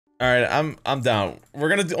All right, I'm down. We're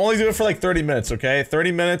gonna only do it for like 30 minutes, okay?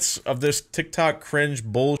 30 minutes of this TikTok cringe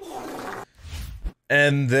bullshit,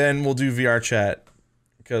 and then we'll do VR chat,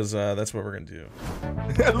 because that's what we're gonna do.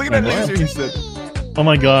 Look at that laser he said. Oh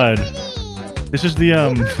my god. This is the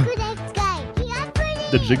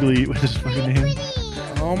the jiggly, what's his fucking name?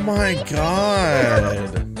 Oh my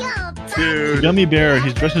god. Dude. The gummy bear,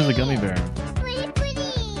 he's dressed as a gummy bear.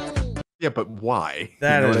 Yeah, but why?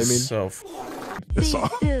 That you know is what I mean? so This song.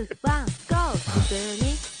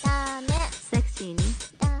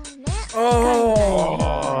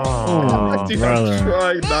 Oh, Dude, brother. I'm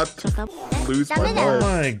trying not to lose my Oh mind.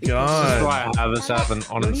 my This is god. why I have this app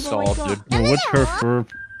uninstalled, dude. Well,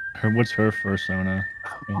 what's her persona?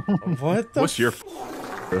 What the What's your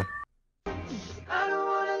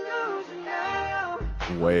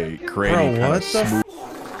Wait, Granny Bro, what kinda the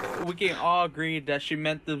smooth. We can all agree that she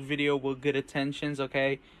meant the video with good intentions,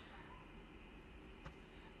 okay?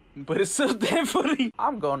 But it's so damn funny.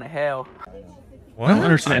 I'm going to hell. I don't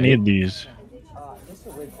understand any of these. This is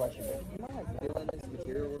a weird question, but you mind like feeling this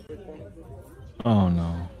material real quick for me? Oh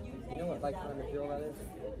no. You know what like kind of material that is?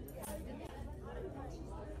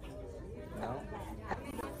 No?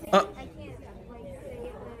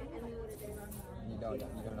 You don't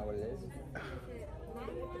know what it is?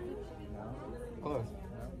 No? Close.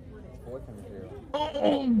 No? It's boyfriend material.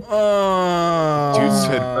 Dude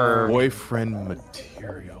said boyfriend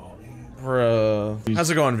material. Bruh. How's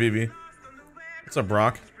it going, VB? What's up,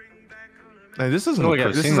 Brock? Hey, this isn't Like,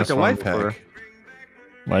 I've this seen is like this a one life before. hack.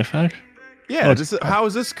 Life hack? Yeah, Oh, just how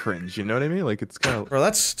is this cringe? You know what I mean? Like it's kind of. Bro,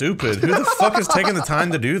 that's stupid. Who the fuck is taking the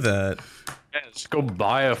time to do that? Yeah, just go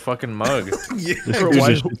buy a fucking mug. Yeah, This bro, dude why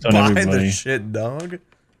just shits on buy the everybody. shit, dog?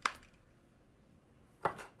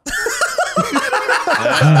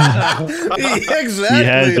 Exactly, He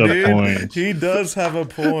has a dude. point. He does have a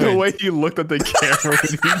point. The way he looked at the camera when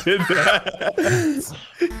he did that,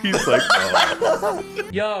 he's like, oh.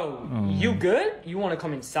 Yo, you good? You want to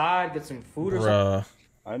come inside, get some food or something? Bruh.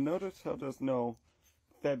 I noticed how there's no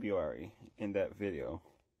February in that video.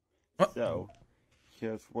 What? So,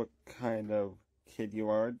 here's what kind of kid you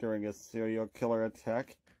are during a serial killer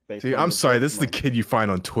attack. based See, on I'm the sorry. This is the birth kid you find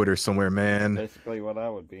on Twitter somewhere, month. man. Basically what I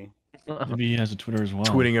would be. Maybe he has a Twitter as well.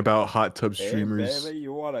 Tweeting about hot tub Hey, streamers. baby,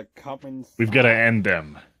 you want to come inside? We've got to end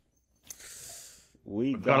them.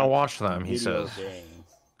 We We've gotta watch them, he video says. games.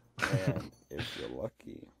 And if you're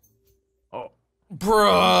lucky.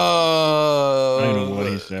 Bro. I don't know what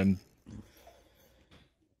he said.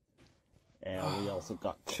 And we also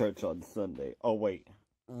got church on Sunday. Oh, wait.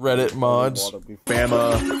 Reddit mods. Water before-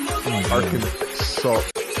 Bama, Arkansas.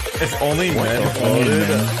 If only men Only voted.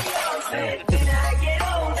 men.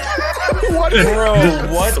 What? Bro,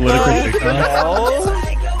 what Political the TikTok? hell?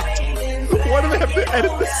 Why do they have to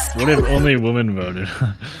edit this? What if only women voted?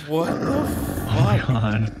 What the Oh my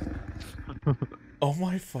god. Oh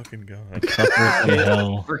my fucking god. Couple in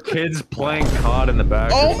hell. For kids playing COD in the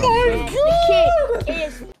back. Oh or something. my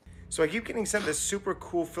god! So I keep getting sent this super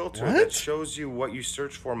cool filter What? that shows you what you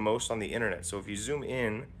search for most on the internet. So if you zoom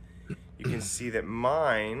in, you can see that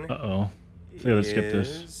mine Uh-oh. Yeah, let's skip this.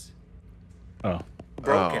 is Oh.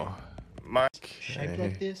 broken. Oh. Mine.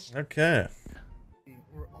 Okay. Think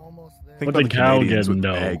What about did cow Canadians get? with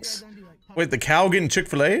No. eggs. Wait, the cow getting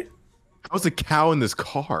Chick-fil-A? How's a cow in this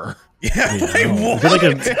car? Yeah, wait, Is what? it like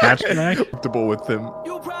a hatch connect? Comfortable with him.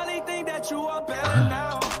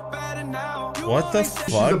 What the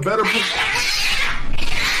fuck?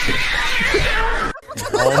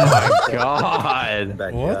 Oh my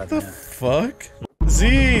god. What the fuck?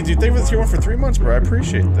 Z, dude, thank you for the tier 1 for 3 months, bro. I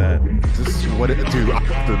appreciate that. This is what it, dude, I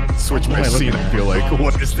have to switch my What am I scene looking and at? feel like,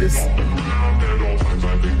 what is this?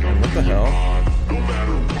 What the hell?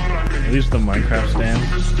 Are these the Minecraft stands?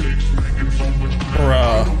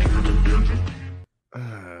 Bruh.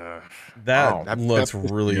 That Wow, that looks pissed me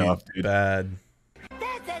really off, dude. bad.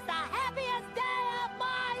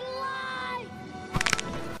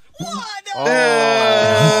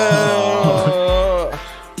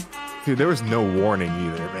 Dude, there was no warning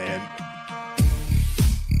either, man.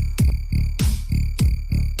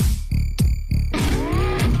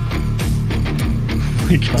 Oh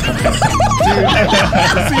my god.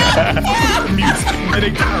 And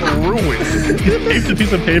it got ruined. He taped a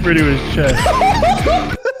piece of paper to his chest.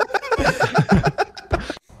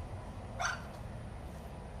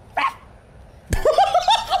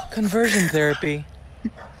 Conversion therapy.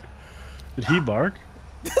 Did he bark?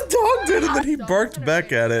 The dog did, and then he barked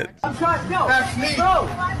back at it. I'm trying. No, that's me. Bro,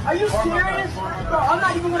 are you serious? Bro, I'm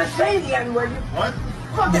not even gonna say the N word. What?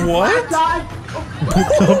 What?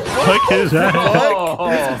 Fuck is that?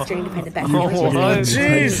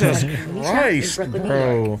 Jesus Christ,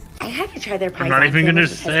 bro. I had to try their I'm not even gonna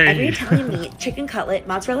say. Every Italian meat, chicken cutlet,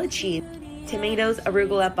 mozzarella cheese, tomatoes,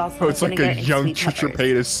 arugula, balsamic Oh, it's like vinegar, a and young sweet pepper.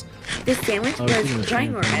 Chitrapatus. This sandwich was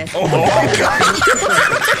ginormous. Oh my god.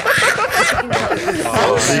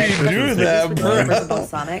 How does she do that, bro?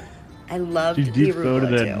 Balsamic. I loved She the deep throated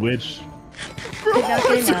arugula that too. witch. Could not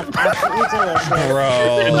get enough. Absolutely delicious. In the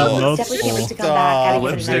Bro. Definitely can't wait to come back. Stop, Gotta give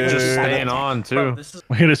it Lipstick another just shot. staying on too.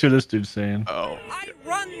 Wait, let's hear this dude saying. Oh. I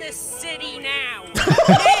run this city now.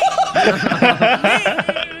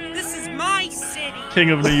 This is my city. King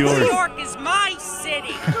of New York. New York is my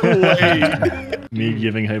city. Me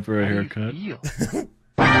giving Hyper a haircut.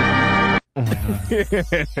 Oh my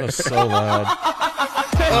god. That's so loud.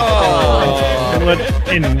 Oh. What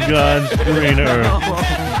in God's green earth?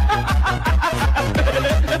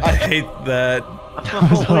 I hate that. That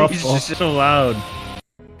was awful. So loud.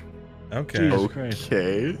 Okay. Jesus Christ.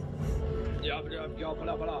 Okay.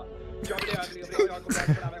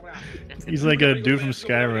 He's like a dude from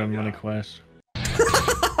Skyrim on a quest.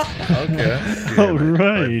 Okay. Oh,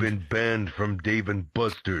 right. I've been banned from Dave and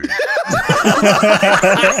Buster's. Is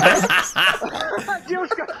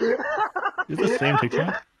it the same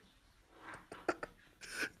TikTok?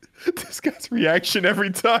 This guy's reaction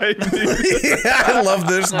every time, dude. Yeah, I love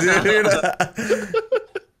this dude.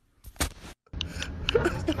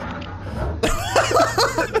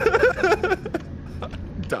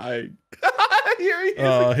 Dying. Here he is.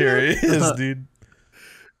 Oh, again. here he is, dude.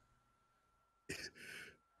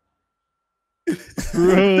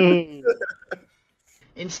 Bro.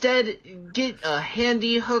 Instead, get a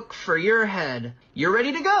handy hook for your head. You're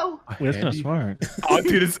ready to go. Wait, that's kind of smart. Oh,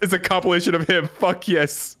 dude, it's a compilation of him. Fuck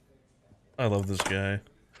yes. I love this guy.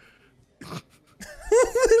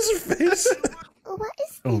 His face. What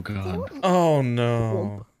is Oh god. Oh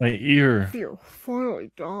no. My ear. You're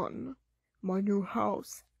finally done. My new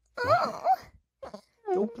house.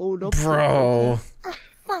 Don't blow it up. Bro.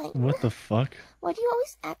 Fine. What the fuck? Why do you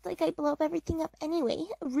always act like I blow up everything up anyway?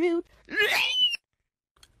 Rude.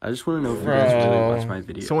 I just want to know if you guys really Bro. watch my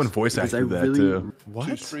videos. Someone voice because acted I that really... too. What?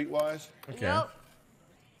 Streetwise? Okay. Nope.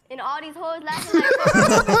 And all these hoes laughing like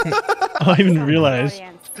Oh, I didn't realize.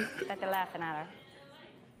 that they're laughing at her.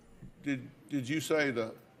 Did you say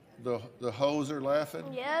the hoes are laughing?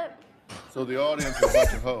 Yep. So the audience is a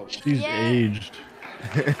bunch of hoes. She's aged.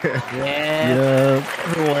 Yeah.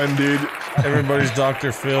 Everyone, dude. Everybody's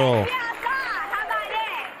Dr. Phil.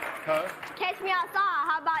 Huh? Catch me outside.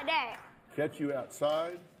 How about that? Catch you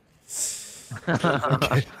outside?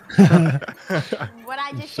 What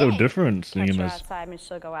I just So said. different seeing Catch him her as outside and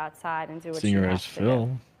she'll go outside and do what seeing she her has as to Phil.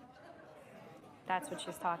 do. That's what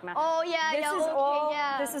she's talking about. Oh yeah, This yeah, is okay, all.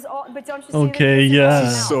 yeah. This is all. But don't you see? Okay, that this is yeah. all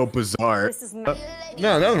This is mouth? so bizarre. This is. No,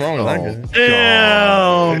 nothing wrong with that guy.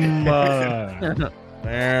 Damn.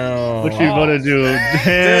 Damn. What you gonna do?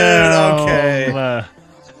 Damn. okay.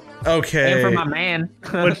 Okay. And for my man.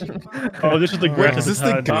 Oh, this is the Wait, is this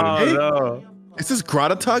the Gratatag guy? dude. no. Is this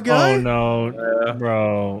Gratata guy? Oh no,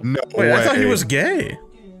 bro. No Wait, way. I thought he was gay.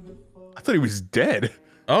 I thought he was dead.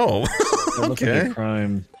 Oh. That looks like Okay. a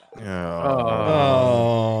crime.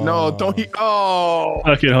 Oh. No, don't he? Oh.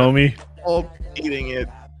 Fuck it, homie. Oh, eating it.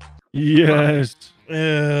 Yes. Ew,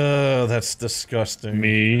 that's disgusting.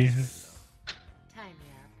 Me.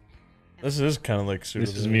 This is kind of like super.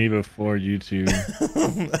 This is me before YouTube.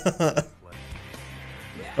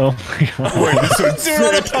 Oh my god. Wait, this one's Dude,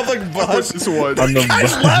 on the public bus. This one. On the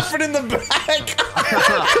Guy's bus. laughing in the back.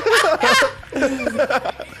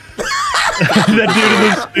 That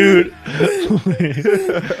dude in the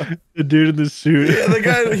suit. The dude in the suit. Yeah, the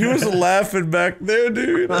guy, he was laughing back there,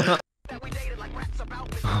 dude. Oh,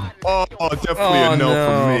 definitely Oh, a no, no.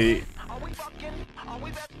 from me.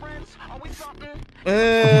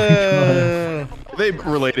 They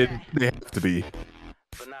related. They have to be.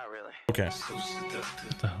 Okay.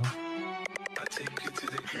 What the hell?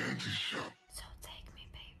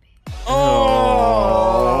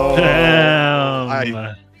 Oh.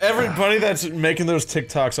 Damn. Everybody that's making those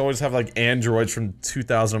TikToks always have like androids from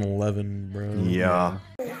 2011, bro. Yeah.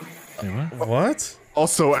 Wait, what? What?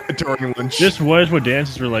 Also, during lunch. This was what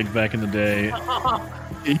dances were like back in the day.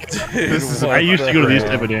 This is I used to go to these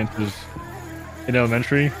crap? type of dances in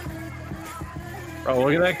elementary. Oh,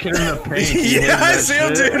 look at that kid in the paint. Yeah, I see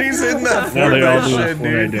him, dude. He's in that Now they all Fortnite do shit,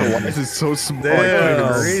 Fortnite dude. dances. This is so small.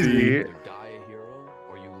 Damn. Crazy.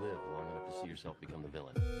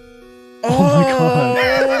 Oh my god!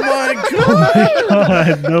 Oh my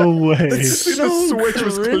god, no way. It's The so switch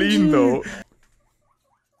was clean though.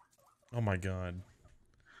 Oh my god.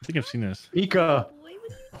 I think I've seen this. Mika.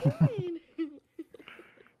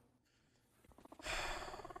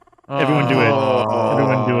 Everyone do it.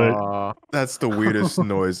 Everyone do it. That's the weirdest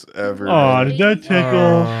noise ever. Oh, did that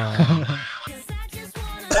tickle?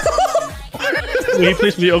 He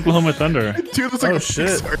plays for the Oklahoma Thunder. Dude, that's like a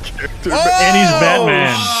Pixar character. And he's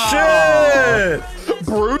Batman. Shit!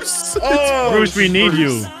 Bruce? Oh, Bruce, we need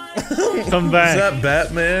you. Come back. Is that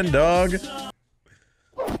Batman, dog?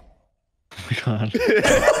 Oh my god.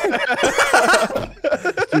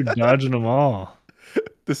 Dude, dodging them all.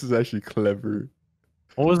 This is actually clever.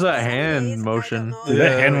 What was that hand motion? Dude,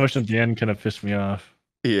 that hand motion at the end kind of pissed me off.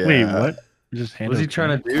 Yeah. Wait, what? Just hand What's he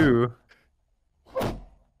trying to do? I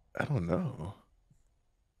don't know.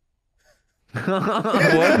 What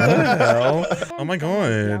the hell? Oh my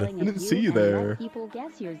god. I didn't see you there. People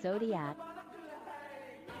guess your zodiac.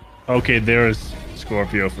 Okay, there's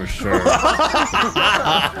Scorpio for sure.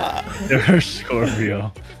 There's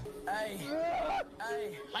Scorpio.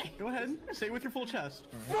 Go ahead, say it with your full chest.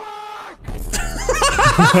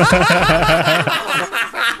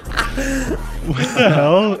 What the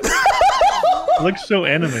hell? Looks so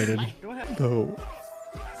animated. No.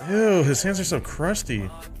 Ew, his hands are so crusty.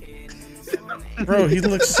 Bro, he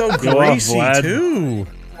looks so Go off, greasy Vlad. too.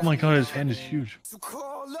 Oh my god, his hand is huge.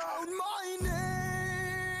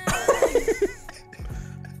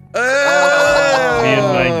 Me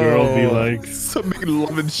and my girl be like some big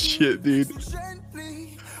loving shit, dude. Wait,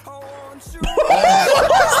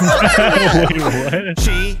 what?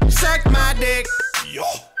 She sucked my dick.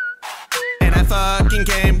 And I fucking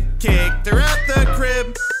kicked her out the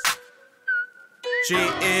crib. She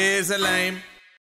is a lame.